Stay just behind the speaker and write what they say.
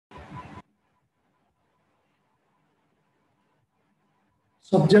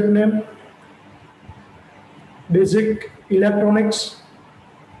Subject name Basic Electronics.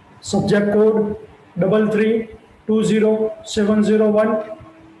 Subject code 3320701.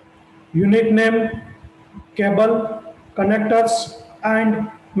 Unit name Cable, Connectors and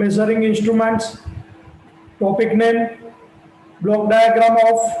Measuring Instruments. Topic name Block diagram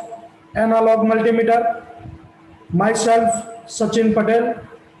of analog multimeter. Myself Sachin Patel,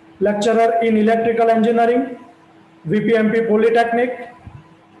 lecturer in electrical engineering, VPMP Polytechnic.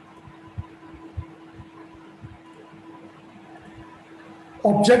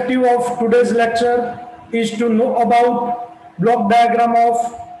 Objective of today's lecture is to know about block diagram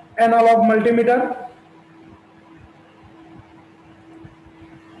of analog multimeter.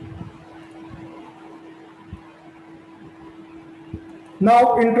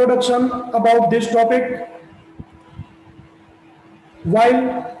 Now, introduction about this topic.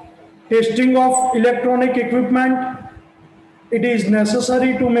 While testing of electronic equipment, it is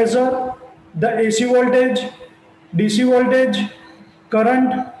necessary to measure the AC voltage, DC voltage,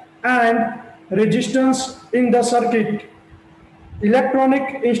 current and resistance in the circuit.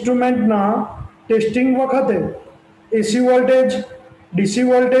 Electronic instrument na testing વખતે AC voltage, DC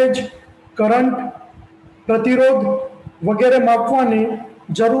voltage, current, પ્રતિરોધ વગેરે માપવાની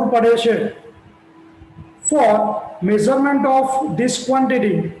જરૂર પડે છે. For measurement of this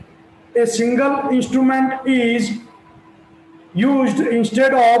quantity, a single instrument is used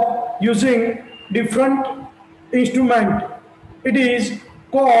instead of using different instrument. It is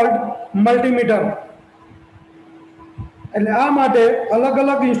called multimeter. એટલે આ માટે અલગ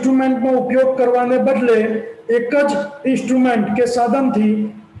અલગ ઇન્સ્ટ્રુમેન્ટનો ઉપયોગ કરવાને બદલે એક જ ઇન્સ્ટ્રુમેન્ટ કે સાધનથી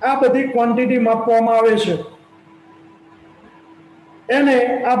આ બધી ક્વોન્ટિટી માપવામાં આવે છે. એને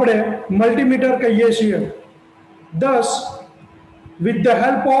આપણે મલ્ટીમીટર કહીએ છીએ. Thus, with the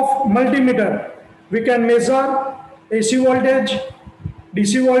help of multimeter, we can measure AC voltage,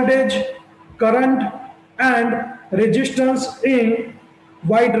 DC voltage, current and resistance in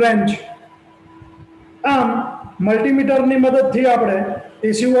wide range. મલ્ટીમીટરની મદદથી આપણે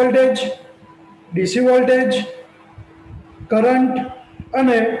AC voltage, DC voltage, current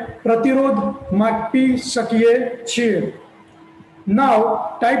અને પ્રતિરોધ માપી શકીએ છીએ. નાઉ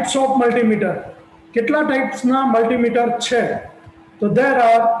ટાઈપ્સ ઓફ મલ્ટીમીટર. કેટલા ટાઈપ્સના મલ્ટીમીટર છે? તો there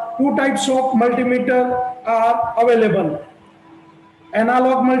are two types of multimeter are available: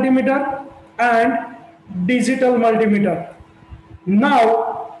 analog multimeter and digital multimeter. Now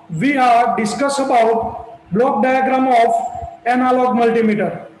we are discuss about block diagram of analog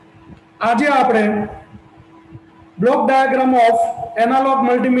multimeter. આજે આપણે block diagram of analog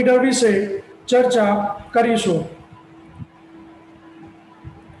multimeter વિશે ચર્ચા કરીશું.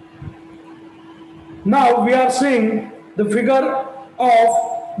 Now we are seeing the figure of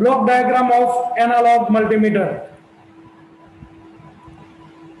block diagram of analog multimeter.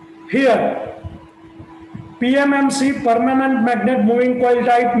 Here PMMC, permanent magnet moving coil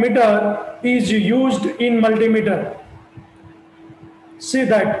type meter, is used in multimeter. See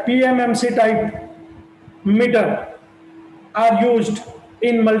that PMMC type meter are used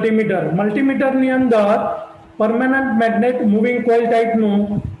in multimeter. Multimeter ની અંદર permanent magnet moving coil type નું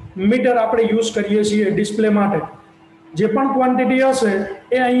metre આપણે use કરીએ છીએ display માટે. જે પણ quantity હશે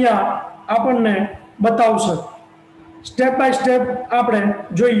એ અહીંયા આપણને બતાવશે. સ્ટેપ બાય સ્ટેપ આપણે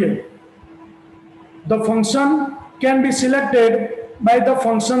જોઈએ. The function can be selected by the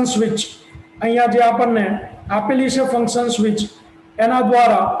function switch. અહીંયા જે આપણને આપેલી છે ફંક્શન સ્વિચ, એના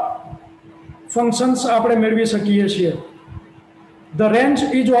દ્વારા ફંક્શન્સ આપણે મેળવી શકીએ છીએ. The range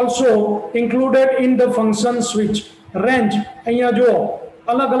is also included in the function switch. Range અહીંયા જુઓ,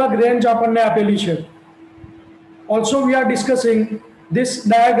 अलग अलग रेंज आपने आपेली है. Also we are discussing this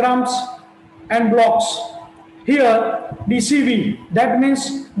diagrams and blocks. Here DCV, that means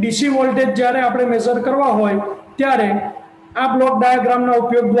DC voltage જ્યારે આપણે મેઝર કરવા હોય ત્યારે આ બ્લોક ડાયાગ્રામના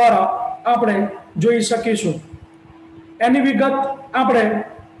ઉપયોગ દ્વારા આપણે જોઈ શકીશું. એની વિગત આપણે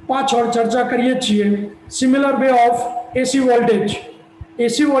પાછળ ચર્ચા કરીએ છીએ. Similar way of AC voltage.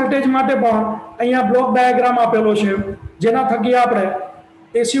 AC voltage માટે પણ અહીંયા બ્લોક ડાયાગ્રામ આપેલો છે, જેના થકી આપણે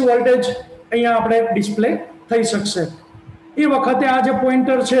AC વોલ્ટેજ અહીંયા આપણે ડિસ્પ્લે થઈ શકશે. એ વખતે આ જે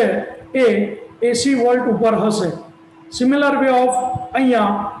પોઇન્ટર છે એ AC વોલ્ટ ઉપર હશે. સિમિલર વે ઓફ અહીંયા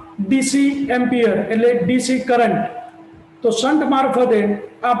DC એમ્પિયર એટલે DC કરંટ. તો શન્ટ મારફતે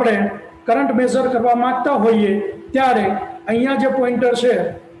આપણે કરંટ મેઝર કરવા માંગતા હોઈએ ત્યારે અહીંયા જે પોઇન્ટર છે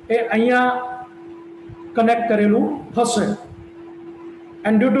એ અહીંયા કનેક્ટ કરેલું હશે.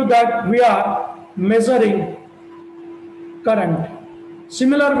 And due to that we are measuring current.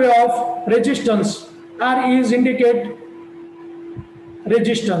 Similar way of resistance, R is indicate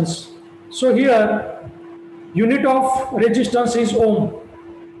resistance. So here unit of resistance is ohm.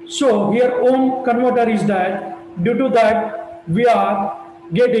 So here ohm converter is that. Due to that we are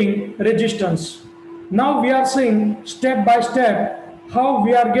getting resistance. Now we are seeing step by step how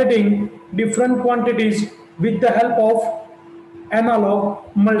we are getting different quantities with the help of analog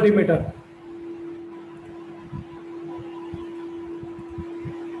multimeter.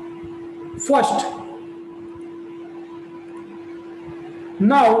 First,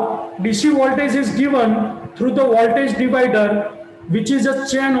 now DC voltage is given through the voltage divider, which is a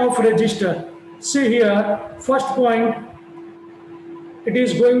chain of resistor. See here, first point, it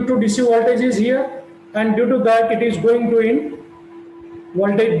is going to DC voltage is here, and due to that it is going to in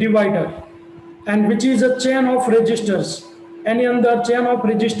voltage divider, and which is a chain of resistors. Any other chain of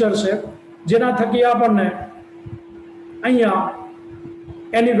resistors है જેના થકી આપણને અહીંયા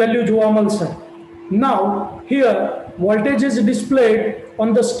any value જોવા મળશે. Now here voltage is displayed on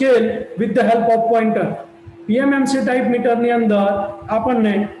the scale with the help of pointer. PMMC type meter ની અંદર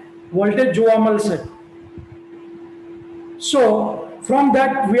આપણને voltage જોવા મળશે. So from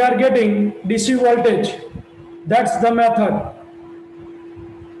that we are getting DC voltage. That's the method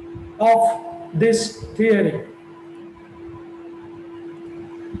of this theory.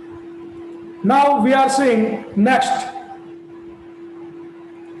 Now we are seeing next,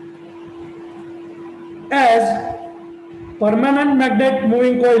 as permanent magnet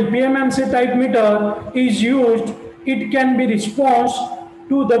moving coil PMMC type meter is used, it can be response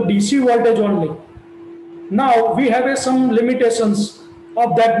to the DC voltage only. Now we have some limitations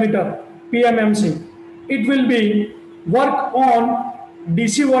of that meter PMMC. It will be work on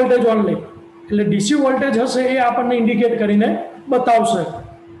DC voltage only. એટલે DC voltage હશે એ આપણને indicate કરીને બતાવશે.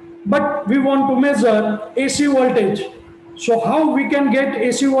 But we want to measure AC voltage. So how we can get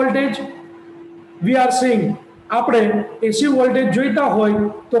AC voltage? We are seeing આપણે AC voltage જોઈતા હોય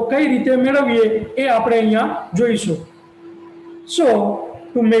તો કઈ રીતે મેળવીએ એ આપણે અહીંયા જોઈશું. So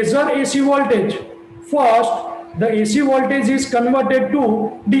to measure AC voltage, first the AC voltage is converted to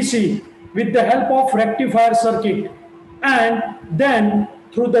DC with the help of rectifier circuit, and then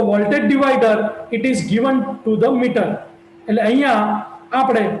through the voltage divider it is given to the meter. એટલે અહીંયા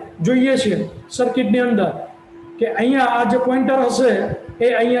આપણે જોઈએ છીએ સર્કિટની અંદર કે અહીંયા આ જે પોઈન્ટર હશે એ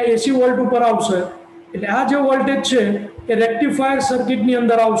અહીંયા AC વોલ્ટ ઉપર આવશે, એટલે આ જે વોલ્ટેજ છે એ રેક્ટિફાયર સર્કિટની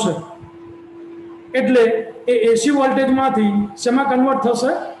અંદર આવશે, એટલે એ AC વોલ્ટેજમાંથી શેમાં કન્વર્ટ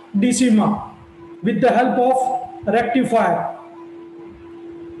થશે? DC માં, with the help of rectifier,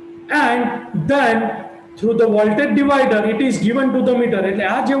 and then through the voltage divider it is given to the meter. એટલે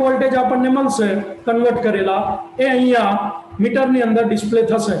આ જે વોલ્ટેજ આપણને મળશે કન્વર્ટ કરેલા એ અહીંયા મીટરની અંદર ડિસ્પ્લે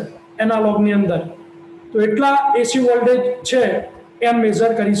થશે એનાલોગની અંદર. તો એટલા AC વોલ્ટેજ છે એમ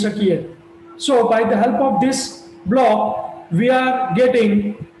મેઝર કરી શકીએ. So by the help of this block we are getting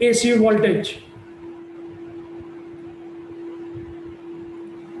AC voltage.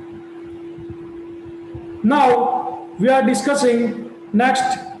 Now we are discussing next,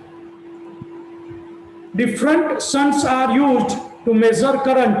 different shunts are used to measure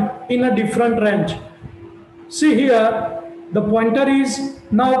current in a different range. See here, the pointer is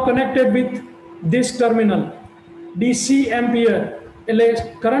now connected with this terminal, DC ampere. એટલે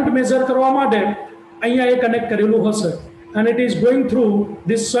current measure કરવા માટે અહીંયા એ connect કરેલું હશે, and it is going through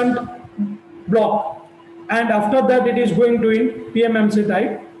this shunt block, and after that it is going to in PMMC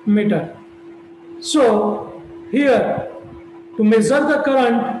type meter. So here to measure the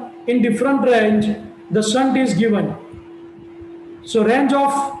current in different range, the shunt is given. So range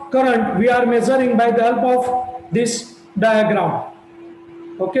of current we are measuring by the help of this diagram.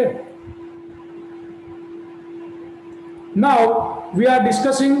 Okay, now we are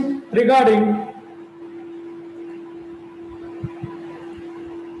discussing regarding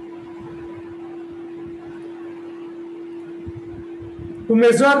to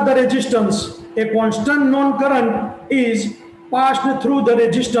measure the resistance. A constant known current is passed through the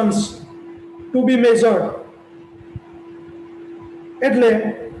resistance to be measured. એટલે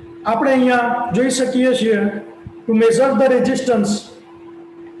આપણે અહીંયા જોઈ શકીએ છીએ to measure the resistance,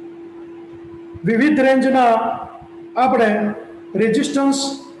 વિવિધ રેન્જના આપણે resistance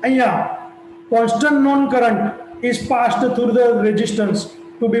અહીંયા constant known current is passed through the resistance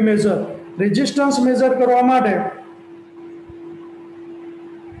to be measured. Resistance measure કરવા માટે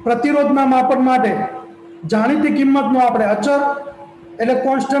प्रतिरोधना मापन माटे जाणीती किंमतनो आपणे अचर એટલે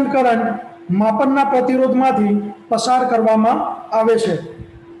કોન્સ્ટન્ટ કરંટ માપનના પ્રતિરોધમાંથી પસાર કરવામાં આવે છે.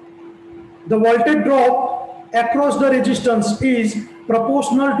 The voltage drop across the resistance is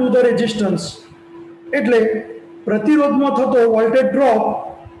proportional to the resistance. એટલે પ્રતિરોધમાં થતો વોલ્ટેજ ડ્રોપ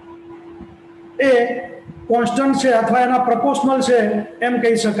એ કોન્સ્ટન્ટ છે અથવા એના પ્રોપોર્શનલ છે એમ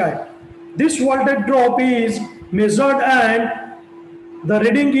કહી શકાય. This voltage drop is measured and The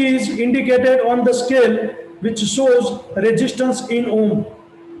reading is indicated on the scale which shows resistance in ohm.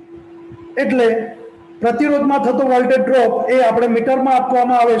 એટલે પ્રતિરોધમાં થતો વોલ્ટેજ ડ્રોપ એ આપણે મીટરમાં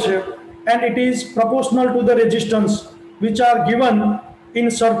આપવામાં આવે છે and it is proportional to the resistance which are given in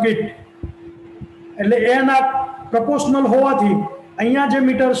circuit. એટલે એના proportional હોવાથી અહીંયા જે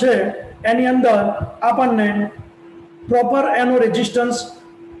મીટર છે એની અંદર આપણને પ્રોપર એનો રેઝિસ્ટન્સ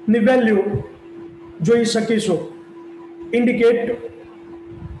ની વેલ્યુ જોઈ શકીશું ઇન્ડિકેટ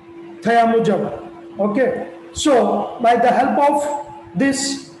થયા મુજબ. Okay, so bye the help of this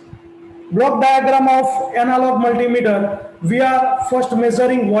block diagram of analog multimeter, we are first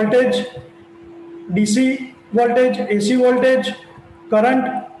measuring voltage, DC voltage, AC voltage, current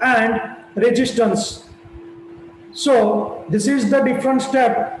and resistance. So this is the different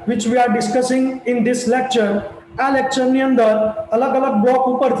step which we are discussing in this lecture. આ lecture ની અંદર અલગ અલગ block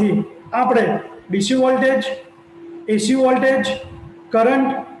ઉપરથી આપણે DC voltage, AC voltage, current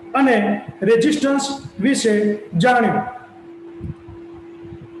અને resistance વિશે જાણ્યું.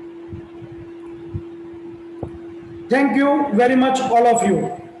 Thank you very much all of you.